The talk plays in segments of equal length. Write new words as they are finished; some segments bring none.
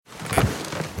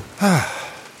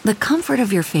The comfort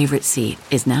of your favorite seat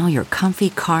is now your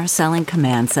comfy car selling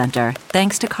command center,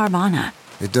 thanks to Carvana.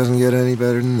 It doesn't get any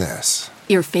better than this.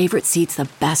 Your favorite seat's the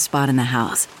best spot in the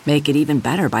house. Make it even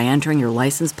better by entering your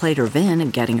license plate or VIN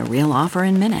and getting a real offer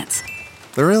in minutes.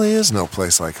 There really is no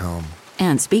place like home.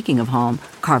 And speaking of home,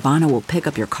 Carvana will pick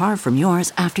up your car from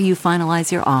yours after you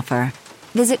finalize your offer.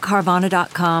 Visit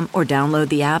Carvana.com or download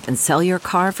the app and sell your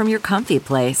car from your comfy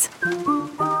place.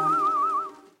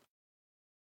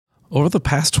 Over the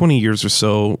past 20 years or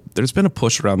so, there's been a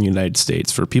push around the United States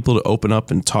for people to open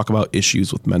up and talk about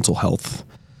issues with mental health.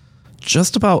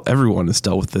 Just about everyone has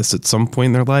dealt with this at some point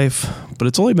in their life, but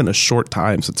it's only been a short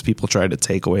time since people tried to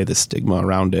take away the stigma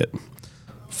around it.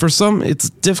 For some, it's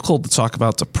difficult to talk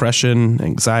about depression,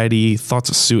 anxiety, thoughts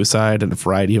of suicide, and a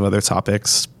variety of other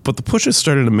topics, but the push has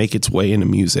started to make its way into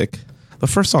music. The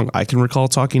first song I can recall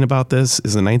talking about this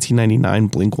is the 1999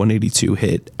 Blink-182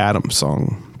 hit Adam's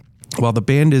Song. While the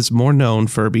band is more known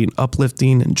for being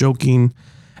uplifting and joking,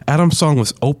 Adam's Song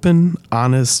was open,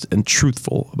 honest, and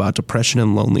truthful about depression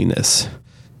and loneliness.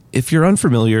 If you're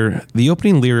unfamiliar, the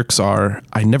opening lyrics are,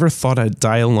 "I never thought I'd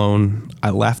die alone,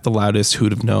 I laughed the loudest,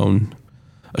 who'd have known."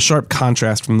 A sharp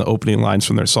contrast from the opening lines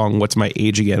from their song What's My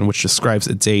Age Again, which describes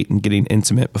a date and getting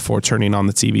intimate before turning on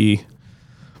the TV.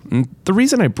 And the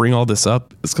reason I bring all this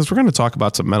up is because we're going to talk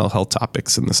about some mental health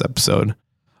topics in this episode.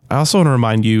 I also want to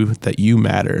remind you that you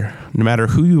matter. No matter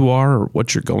who you are or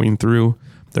what you're going through,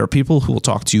 there are people who will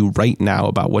talk to you right now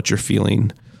about what you're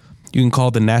feeling. You can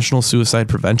call the National Suicide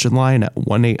Prevention Line at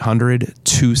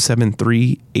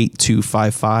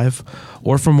 1-800-273-8255,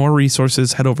 or for more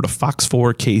resources, head over to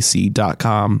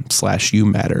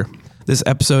fox4kc.com/youmatter. This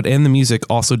episode and the music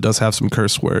also does have some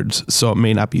curse words, so it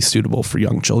may not be suitable for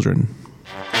young children.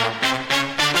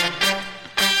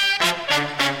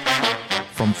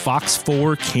 From Fox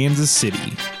 4 Kansas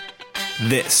City,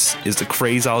 this is the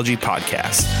Crazeology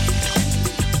Podcast.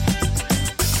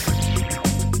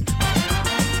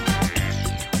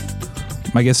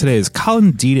 My guest today is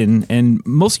Colin Dieden, and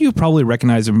most of you probably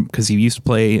recognize him because he used to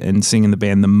play and sing in the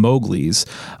band The Mowglis.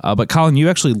 But Colin, you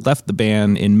actually left the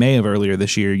band in May of earlier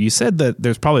this year. You said that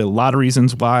there's probably a lot of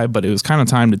reasons why, but it was kind of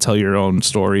time to tell your own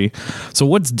story. So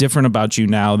what's different about you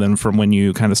now than from when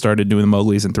you kind of started doing The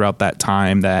Mowglis and throughout that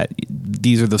time that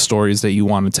these are the stories that you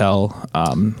want to tell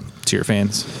to your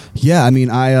fans? Yeah, I mean,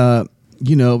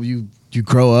 you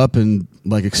grow up and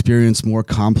like experience more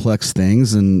complex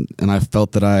things, and I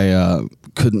felt that I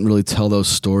couldn't really tell those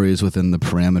stories within the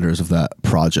parameters of that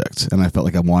project, and I felt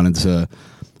like I wanted to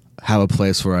have a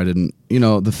place where I didn't,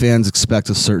 the fans expect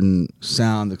a certain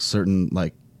sound, a certain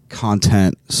like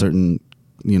content, certain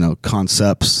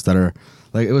concepts that are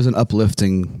like, it was an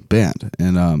uplifting band,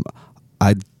 and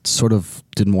I sort of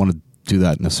didn't want to do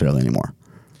that necessarily anymore.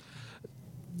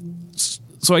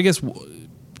 So I guess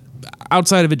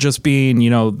outside of it just being,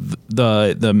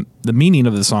 the meaning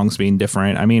of the songs being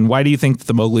different, I mean, why do you think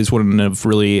the Mowglis wouldn't have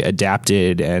really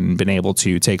adapted and been able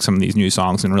to take some of these new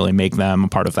songs and really make them a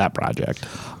part of that project?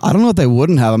 I don't know if they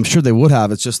wouldn't have. I'm sure they would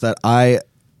have. It's just that I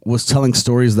was telling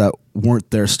stories that weren't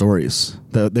their stories.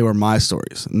 They were my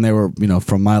stories, and they were,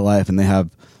 from my life, and they have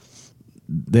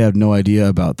no idea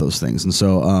about those things. And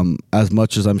so as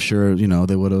much as I'm sure,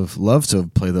 they would have loved to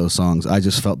play those songs, I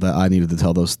just felt that I needed to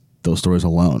tell those stories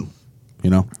alone,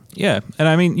 Yeah. And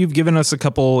I mean, you've given us a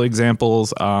couple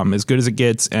examples, As Good as It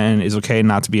Gets and Is Okay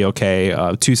Not to Be Okay,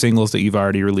 two singles that you've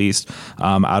already released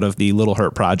out of the Little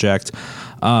Hurt project.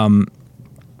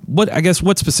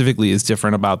 What specifically is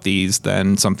different about these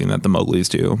than something that the Mowglis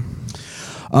do?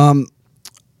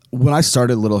 When I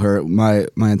started Little Hurt, my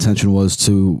intention was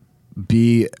to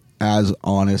be as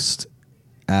honest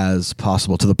as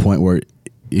possible, to the point where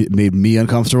it made me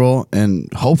uncomfortable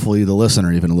and hopefully the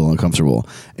listener even a little uncomfortable.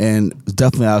 And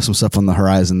definitely I have some stuff on the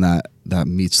horizon that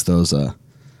meets those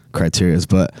criteria.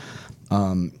 But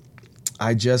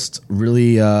I just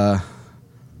really I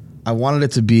wanted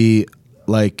it to be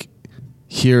like,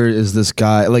 here is this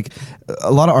guy. Like,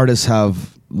 a lot of artists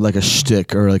have like a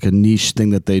shtick or like a niche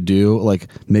thing that they do. Like,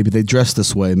 maybe they dress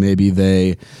this way, maybe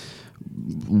they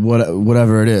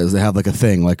whatever it is, they have like a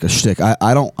thing, like a shtick.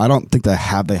 I don't think they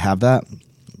have that,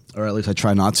 or at least I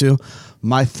try not to.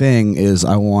 My thing is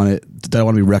I want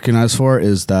to be recognized for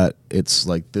is that it's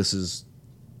like, this is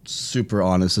super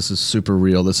honest, this is super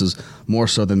real, this is more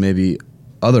so than maybe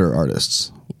other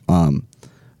artists,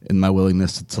 in my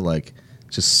willingness to like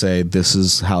just say this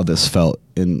is how this felt,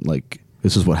 and like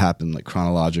this is what happened, like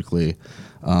chronologically.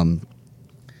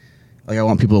 Like, I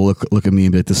want people to look at me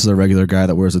and be like, this is a regular guy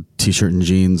that wears a t-shirt and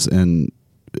jeans and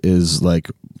is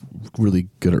like really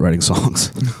good at writing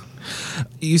songs.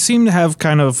 You seem to have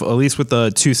kind of, at least with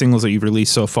the 2 singles that you've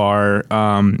released so far,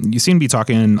 you seem to be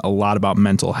talking a lot about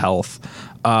mental health.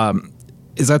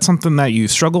 Is that something that you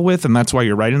struggle with, and that's why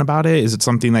you're writing about it? Is it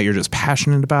something that you're just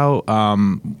passionate about?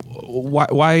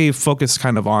 Why focus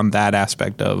kind of on that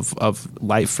aspect of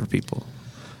life for people?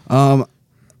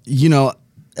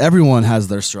 Everyone has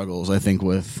their struggles, I think,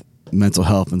 with mental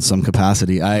health in some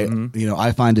capacity. I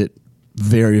find it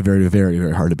very, very, very,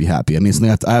 very hard to be happy. I mean, it's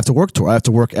something I have to work toward. I have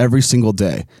to work every single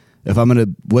day. If I'm going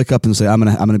to wake up and say I'm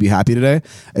going to be happy today,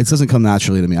 it doesn't come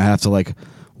naturally to me. I have to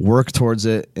work towards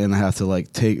it, and I have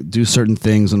to do certain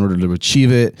things in order to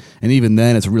achieve it. And even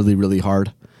then, it's really, really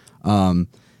hard. And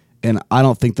I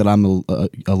don't think that I'm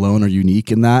alone or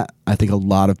unique in that. I think a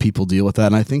lot of people deal with that,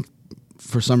 and I think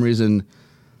for some reason,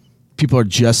 people are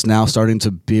just now starting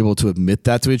to be able to admit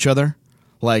that to each other.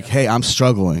 Like, hey, I'm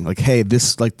struggling. Like, hey,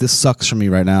 this sucks for me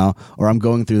right now, or I'm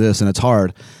going through this and it's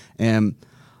hard. And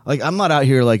I'm not out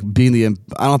here being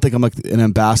I don't think I'm an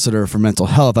ambassador for mental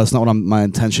health. That's not my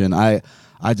intention. I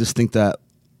just think that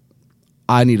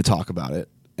I need to talk about it.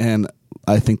 And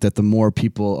I think that the more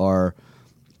people are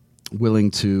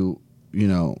willing to,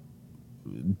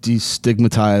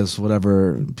 destigmatize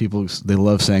whatever people, they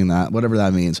love saying that, whatever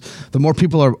that means, the more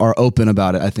people are open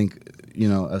about it. I think,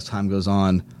 as time goes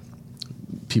on,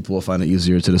 people will find it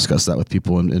easier to discuss that with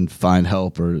people and find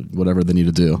help or whatever they need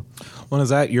to do. Well, is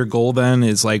that your goal then?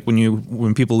 Is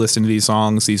when people listen to these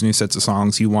songs, these new sets of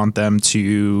songs, you want them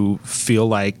to feel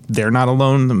like they're not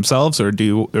alone themselves, or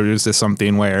is this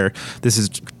something where this is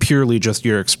purely just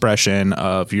your expression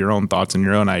of your own thoughts and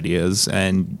your own ideas,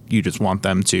 and you just want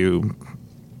them to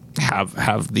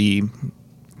have the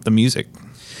music?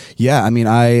 Yeah, I mean,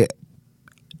 I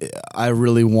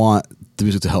really want the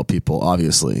music to help people,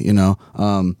 obviously.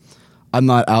 I'm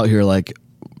not out here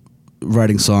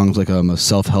writing songs like I'm a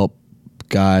self-help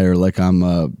guy or like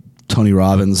I'm Tony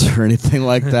Robbins or anything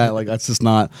like that. That's just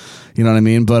not, you know what I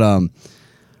mean?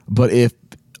 But if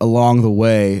along the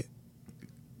way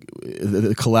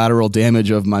the collateral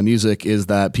damage of my music is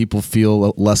that people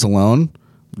feel less alone,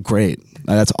 great.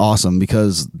 That's awesome,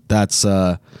 because that's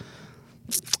I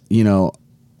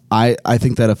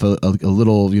think that if a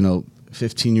little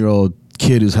 15-year-old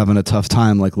kid who's having a tough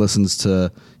time listens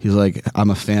to, he's like,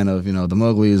 I'm a fan of the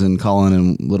Mowglis and Colin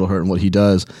and Little Hurt and what he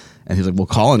does, and he's like, well,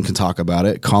 Colin can talk about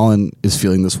it. Colin is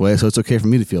feeling this way, so it's okay for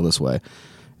me to feel this way.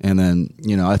 And then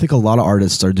I think a lot of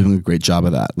artists are doing a great job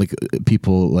of that.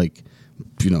 People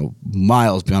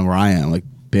miles beyond where I am,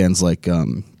 bands like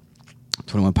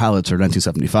 21 Pilots or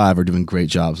 1975 are doing great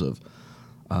jobs of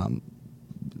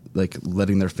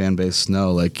letting their fan base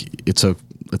know it's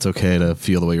okay to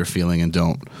feel the way you're feeling, and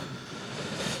don't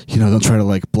try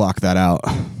to block that out.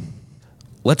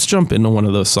 Let's jump into one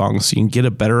of those songs so you can get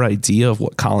a better idea of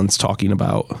what Colin's talking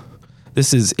about.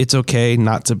 This is It's Okay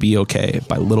Not to Be Okay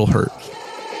by Little Hurt.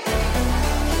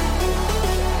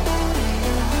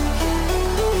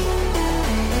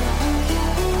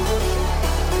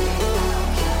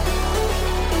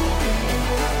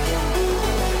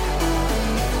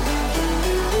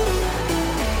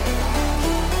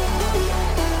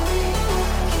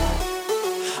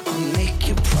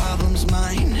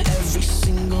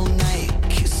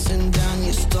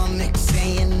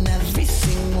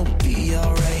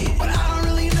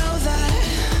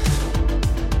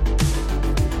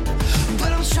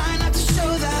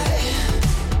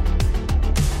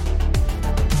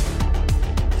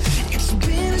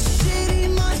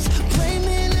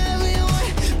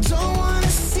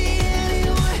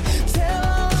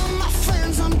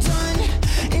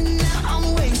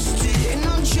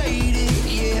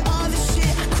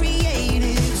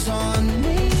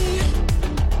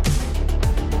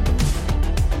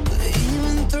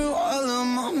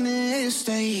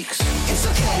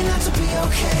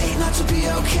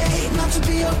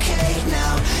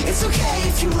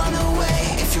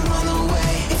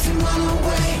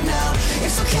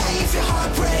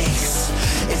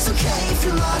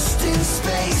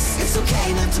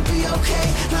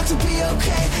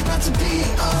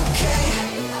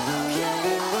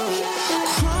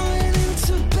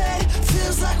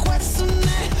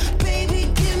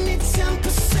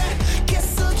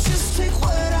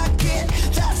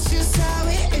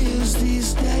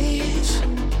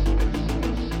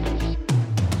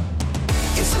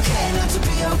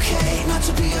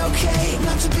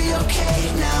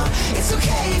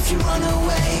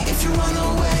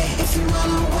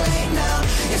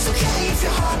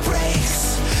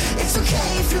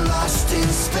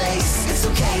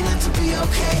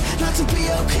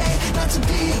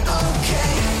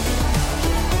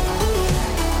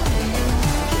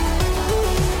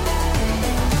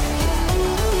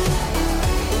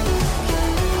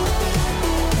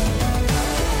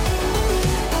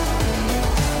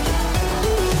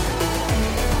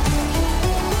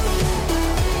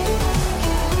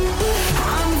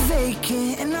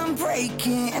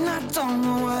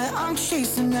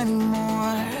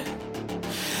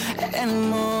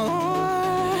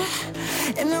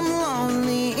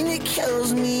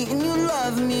 chose me and you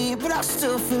love me, but I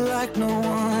still feel like no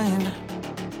one.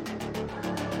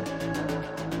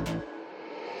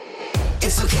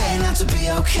 It's okay not to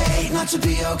be okay, not to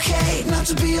be okay, not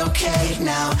to be okay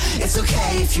now. It's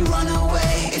okay if you run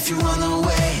away, if you run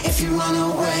away, if you run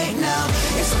away now.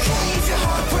 It's okay if your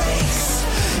heart breaks.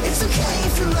 It's okay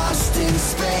if you're lost in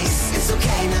space. It's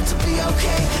okay not to be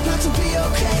okay, not to be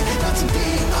okay, not to be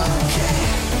okay.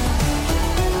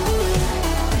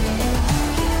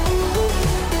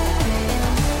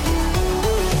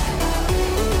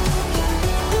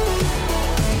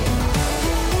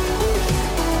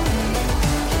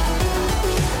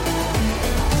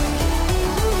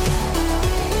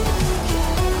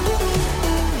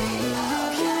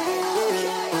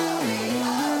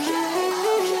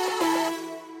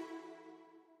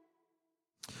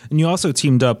 And you also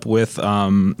teamed up with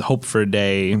Hope for a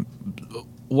Day.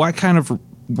 Why kind of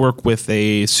work with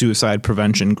a suicide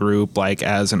prevention group, like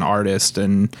as an artist,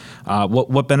 and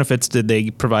what benefits did they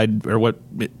provide, or what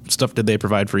stuff did they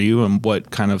provide for you, and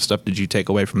what kind of stuff did you take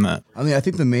away from that? I mean, I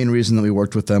think the main reason that we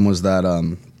worked with them was that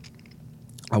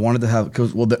I wanted to have,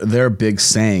 cause, well, their big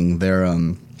saying, their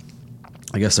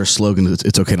I guess their slogan is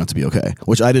 "It's okay not to be okay,"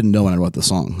 which I didn't know when I wrote the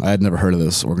song. I had never heard of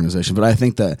this organization, but I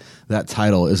think that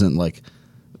title isn't like.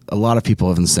 A lot of people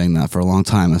have been saying that for a long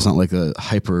time. It's not like a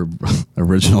hyper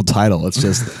original title. It's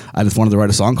just I just wanted to write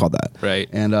a song called that. Right.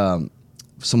 And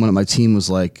someone at my team was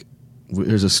like,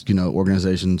 "Here's this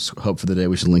organization, Hope for the Day.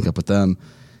 We should link up with them."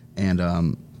 And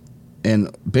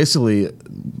basically,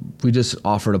 we just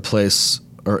offered a place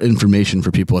or information for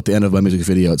people. At the end of my music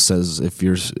video, it says if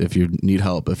you need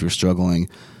help, if you're struggling,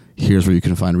 here's where you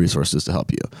can find resources to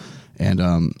help you.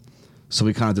 And so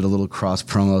we kind of did a little cross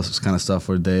promo kind of stuff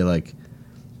where they like.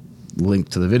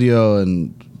 Linked to the video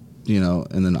and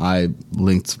and then I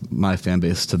linked my fan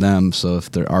base to them, so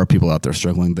if there are people out there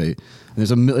struggling,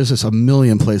 there's just a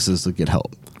million places to get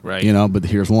help, right? But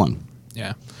here's one.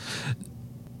 Yeah.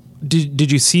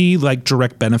 Did you see like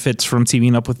direct benefits from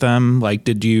teaming up with them? Like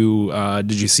did you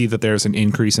see that there's an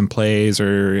increase in plays,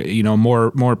 or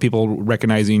more people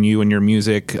recognizing you and your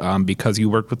music because you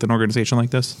worked with an organization like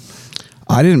this?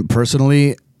 I didn't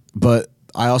personally, but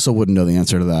I also wouldn't know the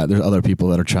answer to that. There's other people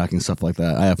that are tracking stuff like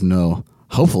that. I have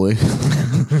hopefully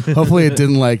it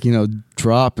didn't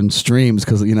drop in streams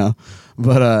because,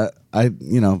 but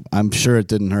I'm sure it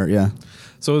didn't hurt. Yeah.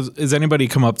 So has anybody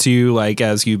come up to you like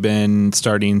as you've been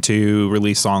starting to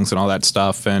release songs and all that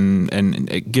stuff and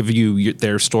give you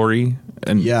their story?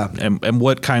 And yeah. And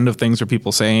what kind of things are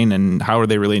people saying and how are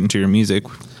they relating to your music?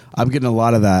 I'm getting a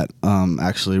lot of that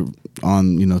actually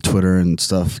on, Twitter and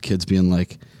stuff, kids being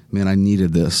like, man, I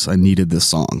needed this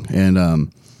song. And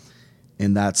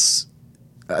that's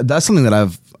something that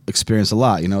I've experienced a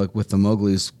lot, like with the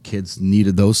Mowgli's, kids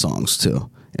needed those songs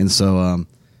too. And so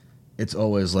it's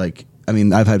always like, I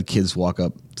mean, I've had kids walk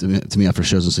up to me after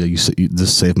shows and say, you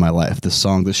this saved my life. This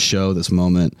song, this show, this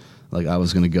moment, like I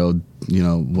was going to go,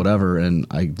 whatever. And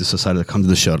I just decided to come to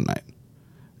the show tonight.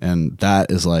 And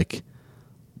that is like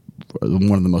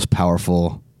one of the most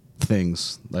powerful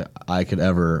things that I could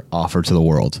ever offer to the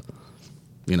world,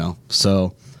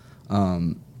 so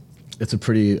it's a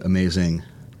pretty amazing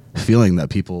feeling that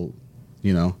people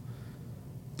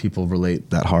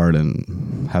relate that hard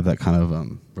and have that kind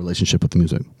of relationship with the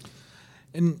music.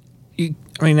 And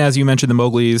as you mentioned, the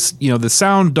Mowgli's, the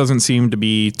sound doesn't seem to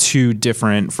be too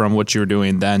different from what you were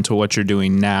doing then to what you're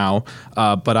doing now.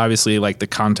 But obviously, like the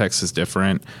context is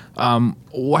different.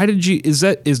 Why did you? Is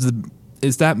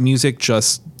that music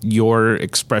just your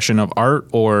expression of art,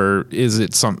 or is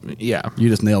it something? Yeah, you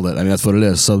just nailed it. I mean, that's what it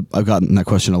is. So I've gotten that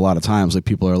question a lot of times. Like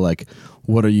people are like,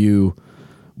 "What are you?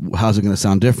 How's it going to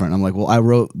sound different?" I'm like, "Well, I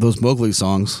wrote those Mowgli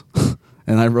songs,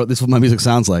 and I wrote this is what my music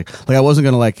sounds like. Like I wasn't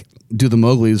going to like do the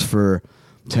Mowgli's for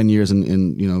 10 years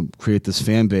and create this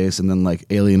fan base and then like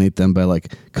alienate them by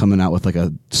like coming out with like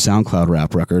a SoundCloud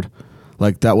rap record.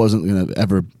 Like that wasn't going to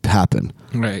ever happen.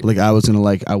 Right. Like I was going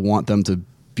to I want them to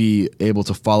be able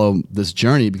to follow this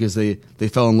journey because they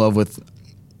fell in love with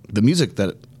the music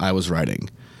that I was writing.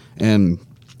 And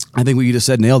I think what you just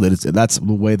said nailed it. That's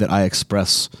the way that I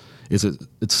express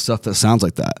it's stuff that sounds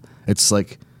like that. It's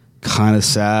like kind of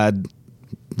sad,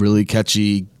 really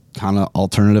catchy, kind of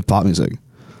alternative pop music,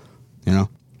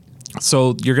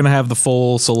 So you're going to have the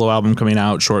full solo album coming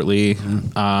out shortly.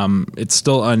 It's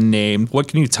still unnamed. What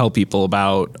can you tell people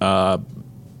about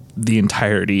the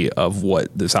entirety of what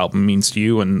this album means to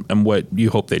you and what you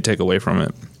hope they take away from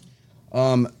it?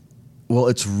 Well,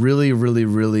 it's really, really,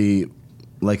 really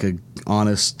like a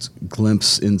honest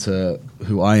glimpse into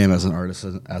who I am as an artist,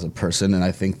 as a person. And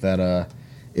I think that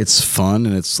it's fun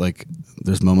and it's like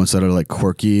there's moments that are like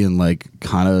quirky and like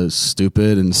kind of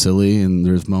stupid and silly, and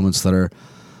there's moments that are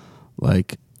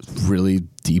like really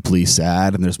deeply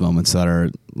sad, and there's moments that are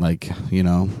like, you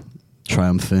know,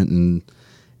 triumphant, and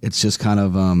it's just kind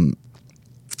of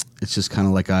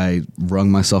like I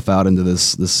wrung myself out into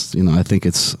this, you know, I think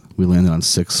we landed on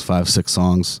 6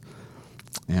 songs,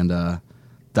 and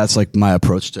that's like my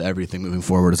approach to everything moving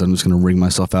forward, is I'm just going to wring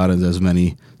myself out into as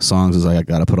many songs as I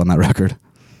got to put on that record.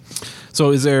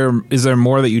 So is there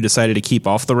more that you decided to keep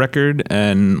off the record,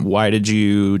 and why did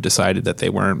you decide that they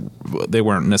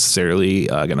weren't necessarily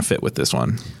going to fit with this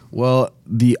one? Well,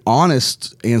 the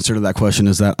honest answer to that question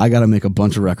is that I got to make a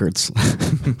bunch of records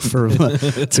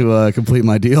to complete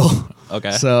my deal.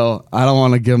 Okay. So I don't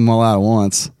want to give them all out at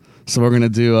once. So we're going to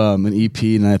do an EP,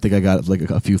 and I think I got like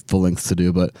a few full lengths to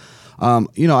do. But,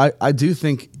 you know, I do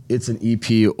think it's an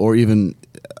EP or even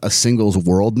a singles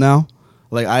world now.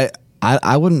 Like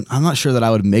I'm not sure that I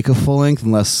would make a full length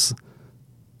unless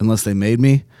they made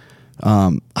me.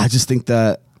 I just think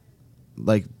that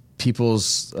like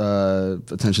people's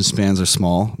attention spans are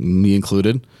small, me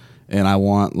included, and I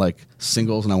want like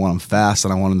singles, and I want them fast,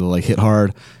 and I want them to like hit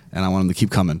hard, and I want them to keep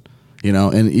coming, you know.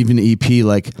 And even EP,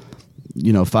 like,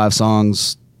 you know, 5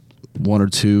 songs, 1 or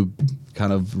 2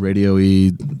 kind of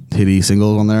radio-y, hitty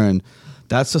singles on there, and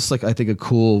that's just like I think a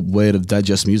cool way to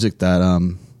digest music that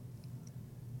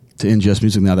to ingest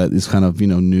music now that is kind of, you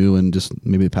know, new and just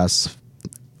maybe the past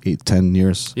 8-10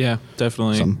 years. Yeah,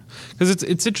 definitely. Because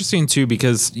it's interesting too,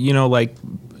 because, you know, like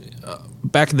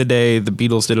back in the day, the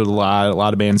Beatles did it a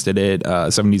lot of bands did it,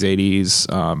 70s, 80s.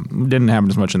 Didn't happen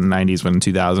as much in the 90s, but in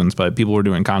the 2000s, but people were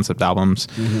doing concept albums.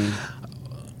 Mm-hmm.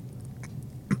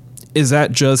 Is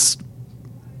that just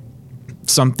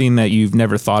something that you've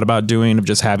never thought about doing, of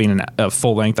just having a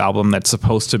full-length album that's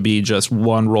supposed to be just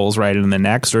one rolls right into the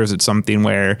next, or is it something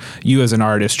where you as an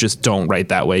artist just don't write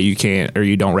that way? You can't, or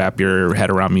you don't wrap your head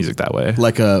around music that way?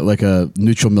 Like a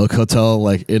Neutral Milk Hotel,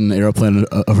 like in an airplane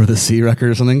over the sea record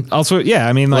or something? Also, yeah,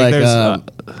 I mean, like there's...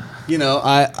 you know,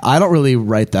 I don't really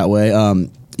write that way.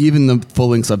 Even the full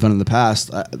lengths I've done in the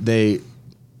past, they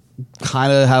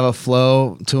kind of have a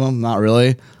flow to them. Not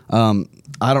really. I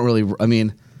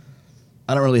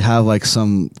don't really have like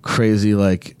some crazy,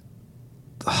 like,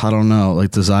 I don't know,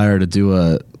 like desire to do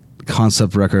a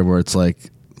concept record where it's like,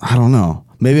 I don't know.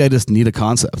 Maybe I just need a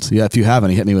concept. Yeah, if you have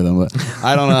any, hit me with them. But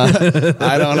I don't know.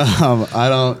 I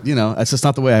don't, you know, it's just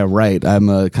not the way I write. I'm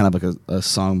kind of like a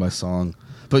song by song.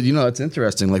 But, you know, it's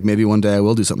interesting. Like, maybe one day I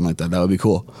will do something like that. That would be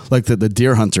cool. Like the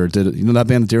Deer Hunter did it. You know that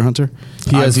band, Deer Hunter?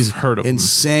 He has these heard of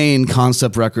insane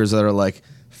concept records that are like,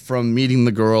 from meeting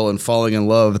the girl and falling in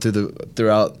love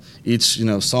throughout each, you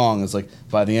know, song. It's like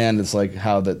by the end, it's like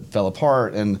how that fell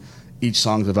apart, and each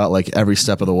song's about like every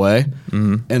step of the way.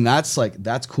 Mm-hmm. And that's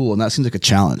cool, and that seems like a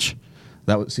challenge.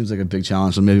 That seems like a big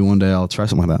challenge, and maybe one day I'll try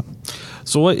something like that.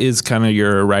 So, what is kind of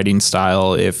your writing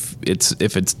style if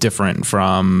it's different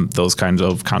from those kinds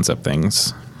of concept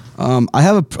things? I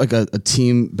have a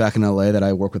team back in LA that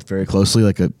I work with very closely,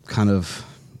 like a kind of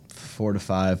 4 to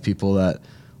 5 people that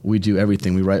we do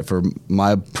everything. We write for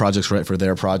my projects, write for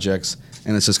their projects,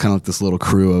 and it's just kind of like this little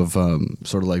crew of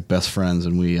sort of like best friends,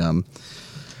 and we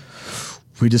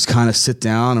just kind of sit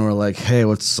down and we're like, hey,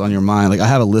 what's on your mind? Like, I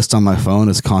have a list on my phone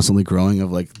that's constantly growing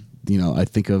of like, you know, I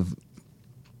think of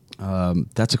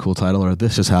that's a cool title, or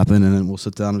this just happened, and then we'll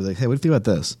sit down and be like, hey, what do you think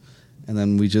about this? And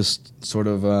then we just sort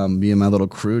of me and my little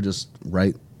crew just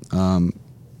write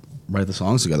the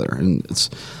songs together. And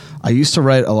I used to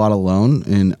write a lot alone,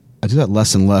 and I do that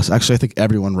less and less. Actually, I think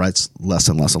everyone writes less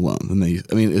and less alone than they.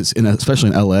 I mean, it's especially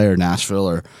in LA or Nashville,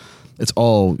 or it's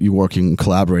all you working,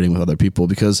 collaborating with other people,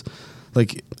 because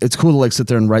like it's cool to like sit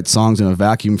there and write songs in a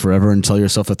vacuum forever and tell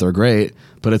yourself that they're great.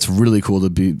 But it's really cool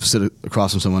to sit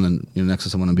across from someone and, you know, next to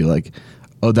someone and be like,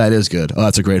 oh, that is good. Oh,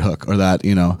 that's a great hook, or that,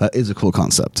 you know, that is a cool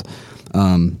concept,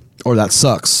 or that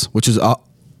sucks, which is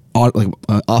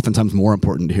oftentimes more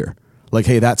important to hear. Like,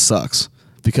 hey, that sucks,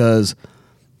 because,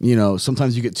 you know,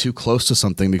 sometimes you get too close to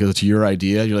something because it's your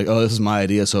idea. You're like, oh, this is my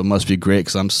idea, so it must be great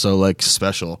because I'm so like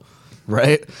special,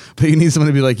 right? But you need someone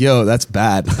to be like, yo, that's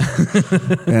bad,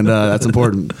 and that's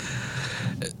important.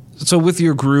 So with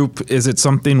your group, is it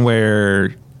something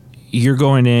where you're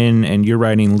going in and you're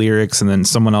writing lyrics and then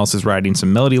someone else is writing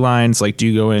some melody lines? Like, do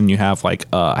you go in, you have like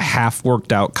a half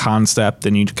worked out concept,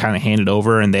 and you kind of hand it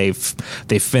over and they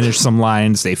finish some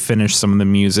lines, they finish some of the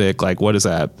music? Like, what is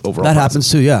that overall That process?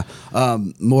 happens too, yeah.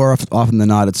 More often than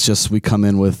not, it's just we come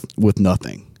in with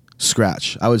nothing.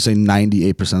 Scratch. I would say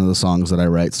 98% of the songs that I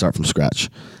write start from scratch.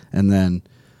 And then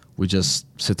we just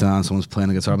sit down, someone's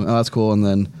playing a guitar, I'm like, oh, that's cool, and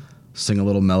then sing a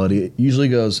little melody. It usually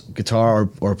goes guitar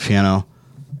or piano,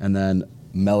 and then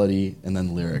melody, and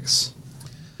then lyrics.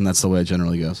 And that's the way it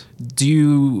generally goes. Do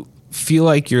you feel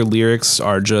like your lyrics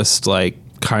are just like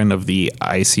kind of the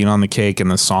icing on the cake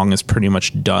and the song is pretty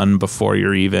much done before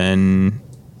you're even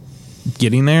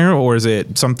getting there? Or is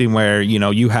it something where, you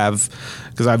know, you have,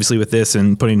 because obviously with this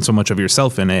and putting so much of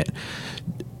yourself in it,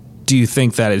 do you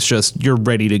think that it's just you're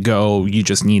ready to go, you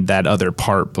just need that other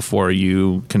part before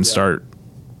you can start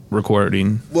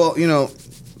recording? Well, you know,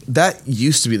 that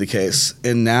used to be the case,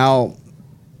 and now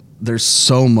there's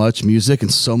so much music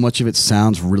and so much of it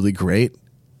sounds really great.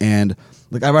 And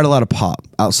like, I write a lot of pop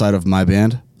outside of my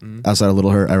band, outside of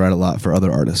Little Hurt. I write a lot for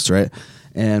other artists, right?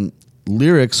 And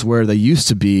lyrics, where they used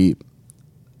to be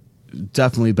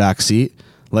definitely backseat,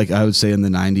 like I would say in the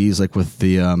 90s, like with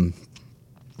the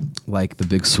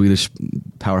big Swedish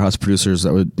powerhouse producers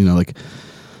that would, you know, like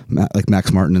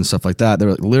Max Martin and stuff like that.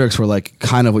 Their lyrics were like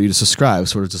kind of what you just described,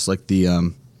 sort of just like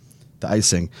the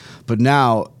icing. But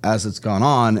now, as it's gone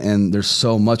on, and there's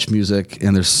so much music,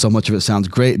 and there's so much of it sounds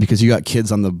great, because you got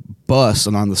kids on the bus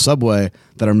and on the subway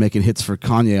that are making hits for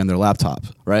Kanye on their laptop,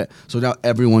 right? So now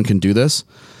everyone can do this.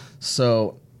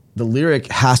 So the lyric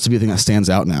has to be the thing that stands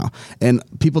out now. And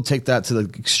people take that to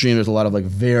the extreme. There's a lot of like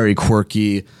very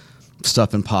quirky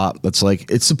stuff in pop that's like,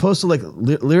 it's supposed to like,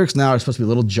 lyrics now are supposed to be a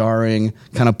little jarring,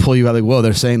 kind of pull you out, like, whoa,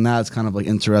 they're saying that, it's kind of like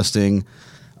interesting.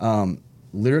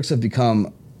 Lyrics have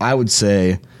become, I would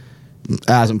say,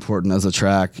 as important as a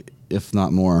track, if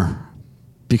not more,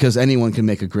 because anyone can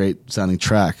make a great sounding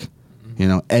track. You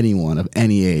know, anyone of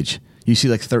any age. You see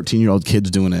like 13-year-old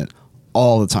kids doing it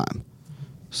all the time.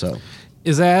 So,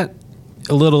 is that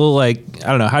a little like, I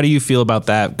don't know, how do you feel about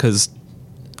that? Because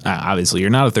obviously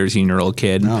you're not a 13-year-old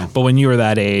kid, no. But when you were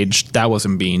that age, that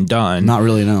wasn't being done. Not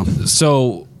really, no.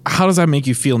 So how does that make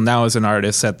you feel now as an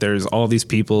artist, that there's all these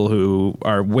people who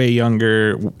are way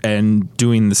younger and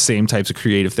doing the same types of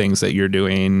creative things that you're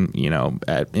doing, you know,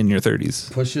 in your 30s?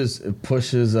 It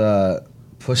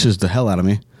pushes the hell out of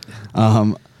me.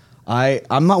 I'm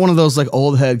not one of those like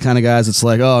old head kind of guys. It's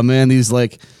like, oh man, these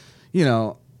like, you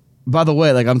know, by the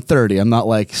way, like I'm 30, I'm not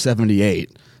like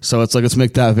 78. So it's like, let's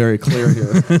make that very clear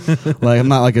here. Like, I'm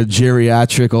not like a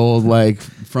geriatric old like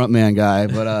frontman guy,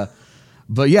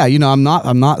 but yeah, you know, I'm not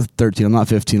 13, I'm not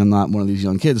 15, I'm not one of these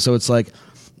young kids. So it's like,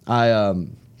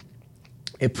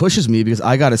 it pushes me, because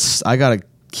I gotta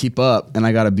keep up, and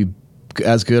I gotta be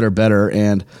as good or better.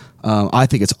 And I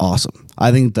think it's awesome.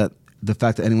 I think that the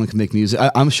fact that anyone can make music,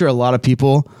 I'm sure a lot of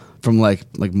people from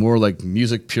like more like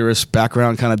music purist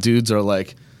background kind of dudes are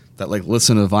like, that like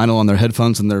listen to vinyl on their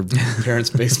headphones in their parents'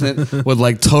 basement would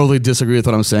like totally disagree with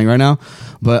what I'm saying right now.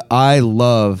 But I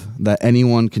love that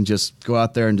anyone can just go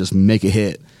out there and just make a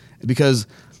hit, because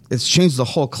it's changed the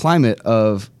whole climate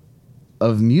of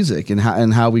music and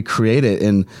how we create it.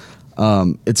 And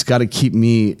it's got to keep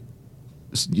me,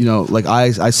 you know, like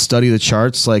I study the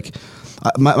charts. Like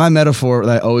my metaphor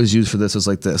that I always use for this is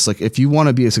like this: like if you want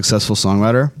to be a successful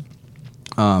songwriter,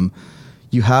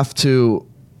 you have to.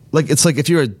 Like, it's like if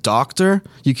you're a doctor,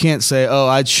 you can't say, oh,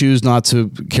 I choose not to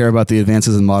care about the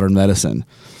advances in modern medicine.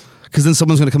 Because then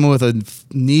someone's going to come in with a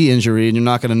knee injury and you're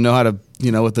not going to know how to,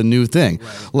 you know, with the new thing.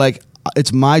 Right. Like,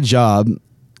 it's my job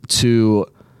to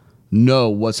know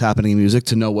what's happening in music,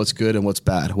 to know what's good and what's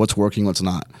bad, what's working, what's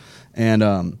not.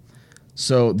 And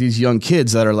so these young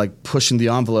kids that are like pushing the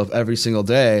envelope every single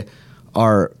day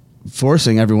are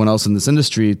forcing everyone else in this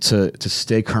industry to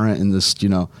stay current in this, you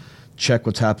know, check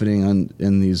what's happening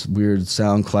in these weird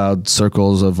SoundCloud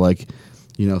circles of like,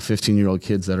 you know, 15-year-old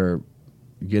kids that are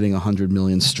getting 100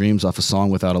 million streams off a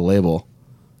song without a label.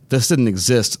 This didn't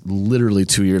exist literally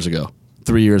 2 years ago,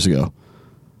 3 years ago.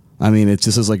 I mean, it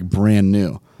just is like brand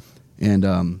new. And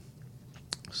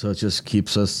so it just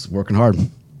keeps us working hard.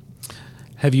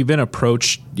 Have you been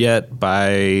approached yet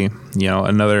by, you know,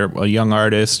 a young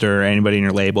artist or anybody in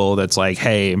your label that's like,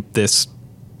 hey, this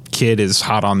kid is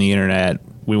hot on the internet,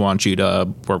 we want you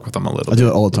to work with them a little bit? I do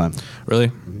it all the time.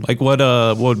 Really? Like what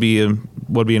would be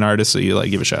an artist that you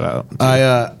like give a shout out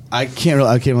to? I can't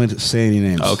really say any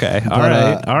names. Okay. All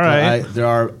right. There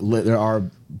are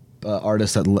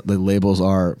artists that the labels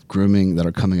are grooming that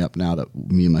are coming up now that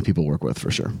me and my people work with for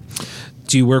sure.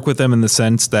 Do you work with them in the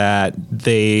sense that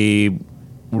they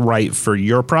write for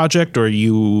your project, or are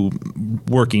you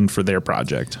working for their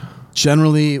project?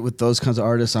 Generally, with those kinds of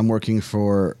artists, I'm working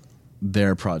for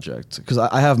their project, because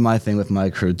I have my thing with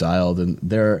my crew dialed, and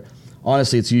they're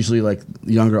honestly, it's usually like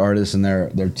younger artists and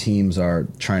their teams are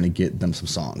trying to get them some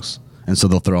songs, and so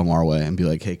they'll throw them our way and be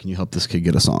like, hey, can you help this kid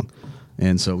get a song?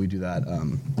 And so we do that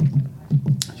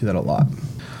a lot.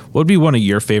 What would be one of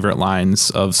your favorite lines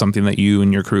of something that you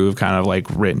and your crew have kind of like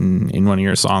written in one of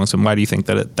your songs, and why do you think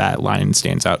that that line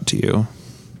stands out to you?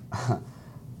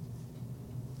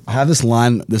 I have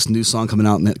this new song coming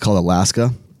out called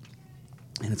Alaska.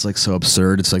 And it's like so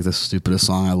absurd. It's like the stupidest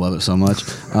song. I love it so much.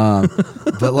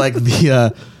 But like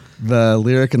the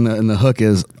lyric and the hook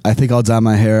is, I think I'll dye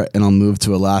my hair and I'll move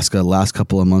to Alaska. The last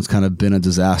couple of months kind of been a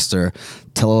disaster.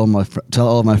 Tell all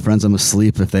of my friends I'm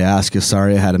asleep if they ask you.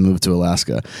 Sorry, I had to move to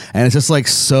Alaska. And it's just like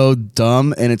so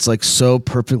dumb, and it's like so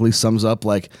perfectly sums up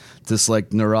like this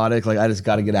like neurotic, like I just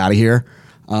got to get out of here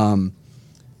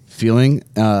feeling.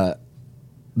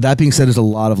 That being said, there's a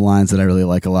lot of lines that I really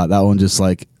like a lot. That one just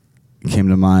like came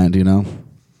to mind, you know?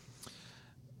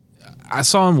 I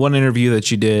saw in one interview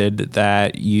that you did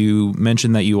that you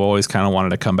mentioned that you always kind of wanted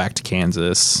to come back to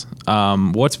Kansas.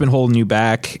 What's been holding you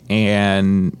back,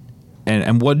 and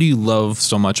what do you love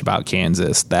so much about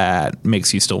Kansas that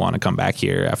makes you still want to come back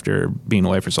here after being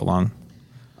away for so long?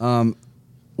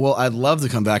 Well, I'd love to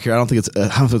come back here. I don't know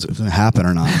if it's going to happen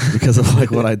or not because of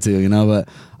like what I do, you know,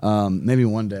 but maybe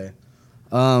one day.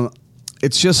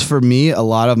 It's just, for me, a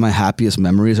lot of my happiest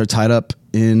memories are tied up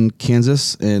in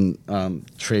Kansas and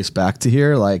trace back to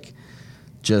here. Like,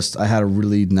 just I had a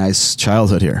really nice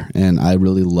childhood here, and I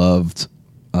really loved.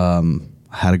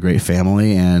 Had a great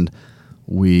family, and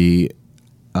and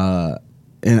I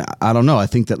don't know. I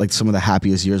think that like some of the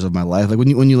happiest years of my life, like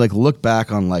when you like look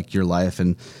back on like your life,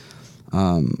 and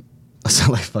I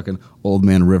sound like fucking old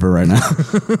man River right now.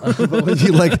 But when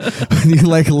you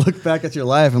look back at your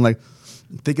life and like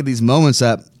think of these moments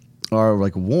that are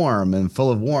like warm and full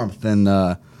of warmth, and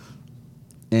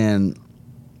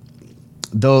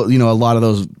though, you know, a lot of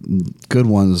those good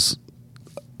ones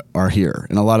are here,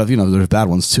 and a lot of, you know, there's bad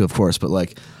ones too, of course, but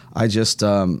like I just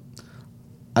think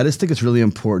it's really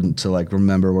important to like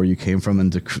remember where you came from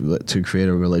and to create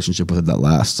a relationship with it that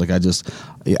lasts. Like I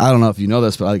don't know if you know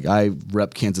this, but like I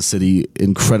rep Kansas City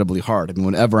incredibly hard. I mean,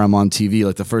 whenever I'm on TV,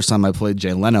 like the first time I played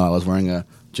Jay Leno, I was wearing a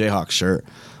Jayhawk shirt.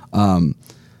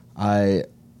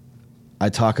 I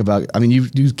talk about, I mean,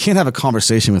 you can't have a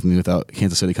conversation with me without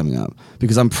Kansas City coming up,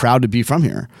 because I'm proud to be from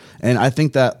here. And I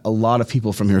think that a lot of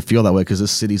people from here feel that way because this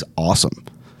city's awesome,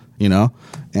 you know?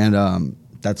 And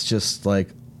that's just like,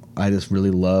 I just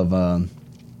really love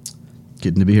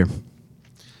getting to be here.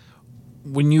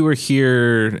 When you were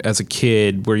here as a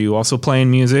kid, were you also playing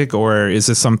music, or is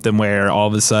this something where all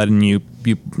of a sudden you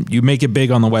make it big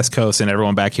on the West Coast and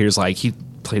everyone back here is like, he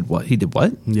played what? He did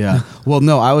what? Yeah. Well,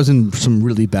 no, I was in some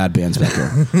really bad bands back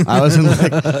there. I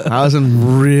was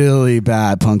in really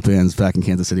bad punk bands back in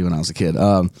Kansas City when I was a kid.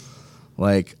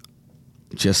 Like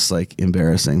just like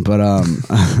embarrassing, but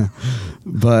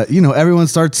but you know, everyone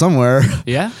starts somewhere.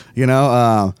 Yeah. You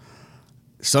know,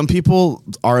 some people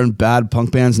are in bad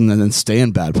punk bands and then stay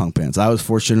in bad punk bands. I was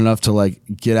fortunate enough to like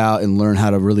get out and learn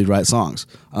how to really write songs.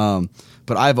 But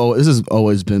this has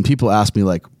always been, people ask me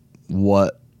like,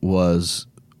 what was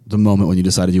the moment when you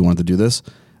decided you wanted to do this?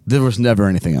 There was never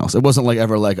anything else. It wasn't like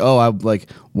ever like, oh, I like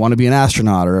want to be an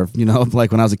astronaut, or, you know,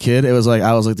 like when I was a kid, it was like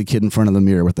I was like the kid in front of the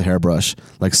mirror with the hairbrush,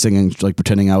 like singing, like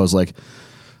pretending I was like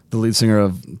the lead singer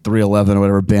of 311 or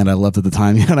whatever band I loved at the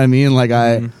time. You know what I mean? Like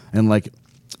and like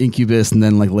Incubus, and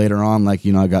then like later on, like,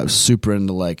 you know, I got super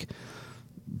into like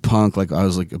punk. Like I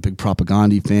was like a big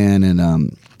Propaganda fan,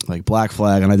 and like Black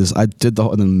Flag, and I did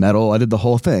the metal. I did the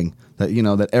whole thing that, you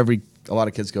know, that a lot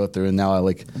of kids go through, and now I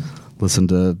like listen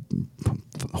to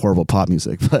horrible pop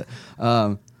music. But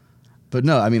no,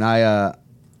 I mean,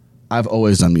 I've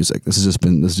always done music. This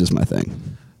is just my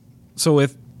thing. So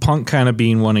with punk kind of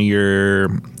being one of your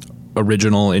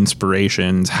original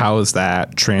inspirations, how is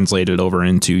that translated over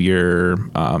into your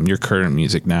current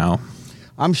music now?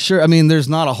 I'm sure, I mean, there's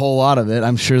not a whole lot of it.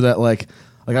 I'm sure that like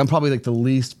I'm probably like the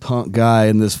least punk guy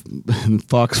in this in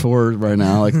Fox 4 right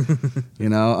now, like, you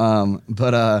know,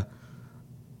 but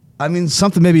I mean,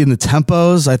 something maybe in the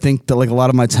tempos. I think that like a lot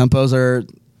of my tempos are,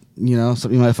 you know,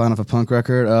 something you might find off a punk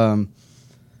record.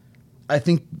 I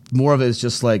think more of it is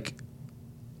just like,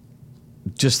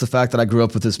 just the fact that I grew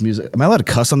up with this music. Am I allowed to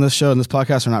cuss on this show, in this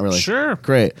podcast, or not really? Sure.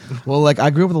 Great. Well, like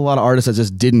I grew up with a lot of artists that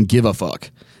just didn't give a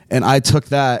fuck. And I took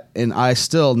that, and I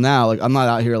still now, like, I'm not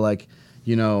out here like,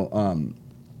 you know,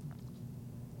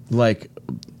 like,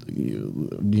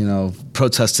 you know,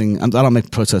 protesting. I don't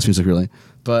make protest music really,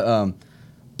 but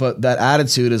that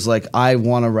attitude is like, I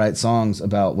want to write songs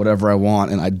about whatever I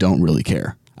want, and I don't really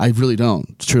care. I really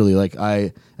don't. Truly, like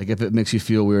if it makes you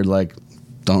feel weird, like,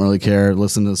 don't really care.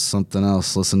 Listen to something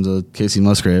else. Listen to Casey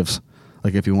Musgraves.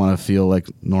 Like if you want to feel like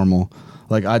normal,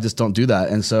 like I just don't do that.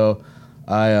 And so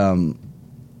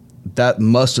that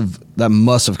must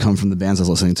have come from the bands I was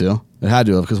listening to. It had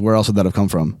to have, because where else would that have come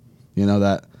from? You know,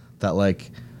 that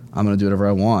like, I'm going to do whatever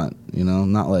I want, you know,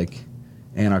 not like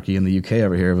anarchy in the UK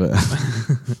over here, but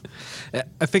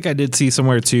I think I did see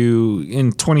somewhere too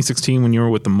in 2016 when you were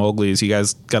with the Mowglis, you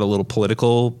guys got a little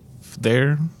political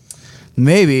there.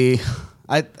 Maybe.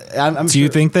 Do you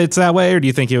think that it's that way, or do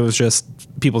you think it was just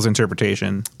people's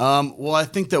interpretation? Well, I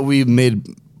think that we made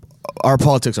our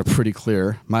politics are pretty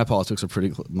clear. My politics are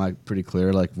pretty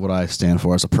clear, like what I stand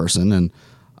for as a person, and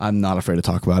I'm not afraid to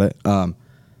talk about it.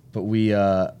 But we,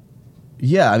 I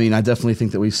mean, I definitely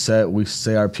think that we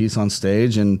say our piece on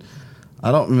stage, and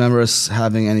I don't remember us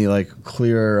having any like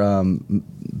clear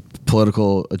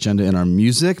political agenda in our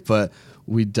music, but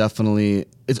we definitely,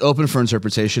 it's open for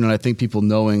interpretation, and I think people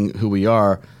knowing who we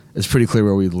are, it's pretty clear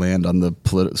where we land on the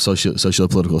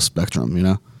socio-political spectrum, you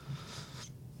know?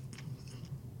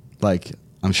 Like,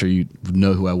 I'm sure you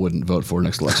know who I wouldn't vote for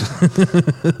next election.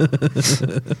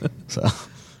 So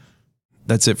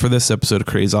That's it for this episode of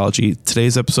Crazeology.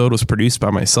 Today's episode was produced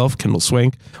by myself, Kendall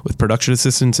Swank, with production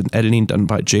assistance and editing done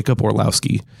by Jacob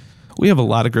Orlowski. We have a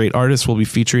lot of great artists we'll be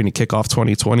featuring to kick off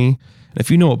 2020. And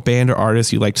if you know a band or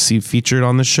artist you'd like to see featured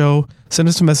on the show, send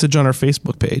us a message on our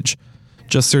Facebook page.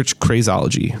 Just search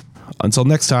Crazeology. Until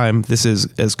next time, this is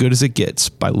As Good As It Gets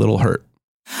by Little Hurt.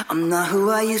 I'm not who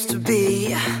I used to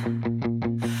be.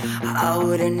 I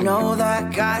wouldn't know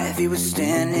that guy if he was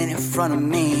standing in front of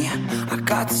me. I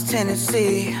got this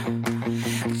tendency,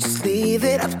 just leave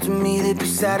it up to me, they'd be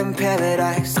sad in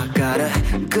paradise. I got a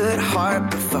good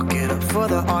heart, but fuck it up for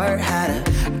the art. Had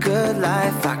a good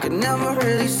life, I could never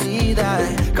really see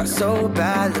that. Got so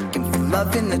bad, looking for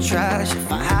love in the trash.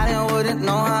 If I had it, I wouldn't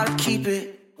know how to keep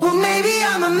it. Well, maybe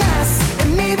I'm a mess,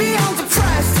 and maybe I'm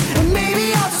depressed, and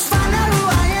maybe I'll just find out who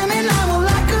I am, and I won't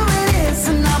like who it is,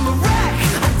 and I'm a wreck.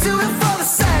 I do it for the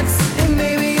sex, and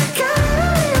maybe I gotta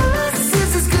realize this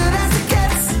is as good as it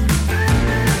gets.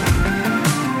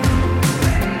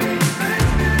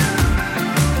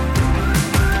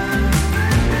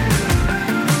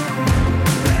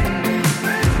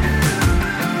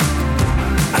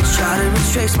 I try to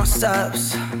retrace my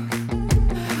steps.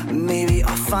 Maybe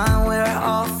I'll find where it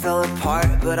all fell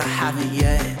apart, but I haven't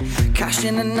yet.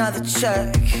 Cashing another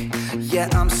check, yeah,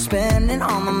 I'm spending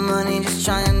all my money just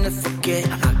trying to forget.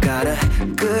 I got a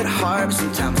good heart,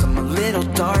 sometimes I'm a little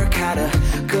dark. Had a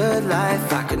good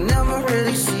life, I could never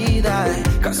really see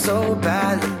that. Got so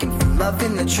bad, looking for love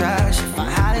in the trash. If I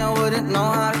had it, I wouldn't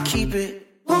know how to keep it.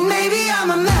 Well, maybe I'm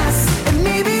a mess, and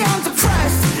maybe I'm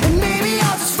depressed, and maybe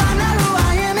I'll just find out who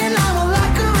I am, and I won't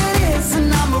like who it is,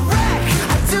 and I'm a wreck.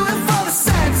 I do it for the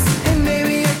sex, and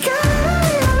maybe I gotta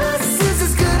realize this is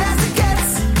as good as it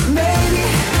gets. Maybe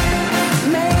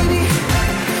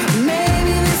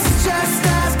this is just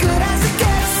as good as it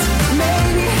gets.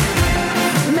 Maybe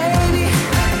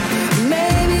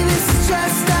this is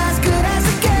just as good as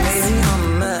it gets. Maybe I'm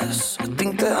a mess, I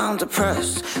think that I'm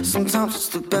depressed. Sometimes it's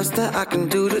the best that I can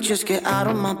do to just get out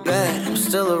of my bed. I'm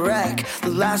still a wreck, the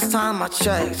last time I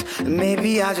checked. And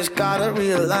maybe I just gotta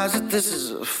realize that this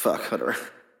is a fuck.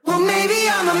 Well, maybe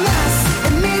I'm a mess,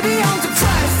 and maybe I'm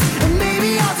depressed, and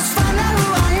maybe I'll just find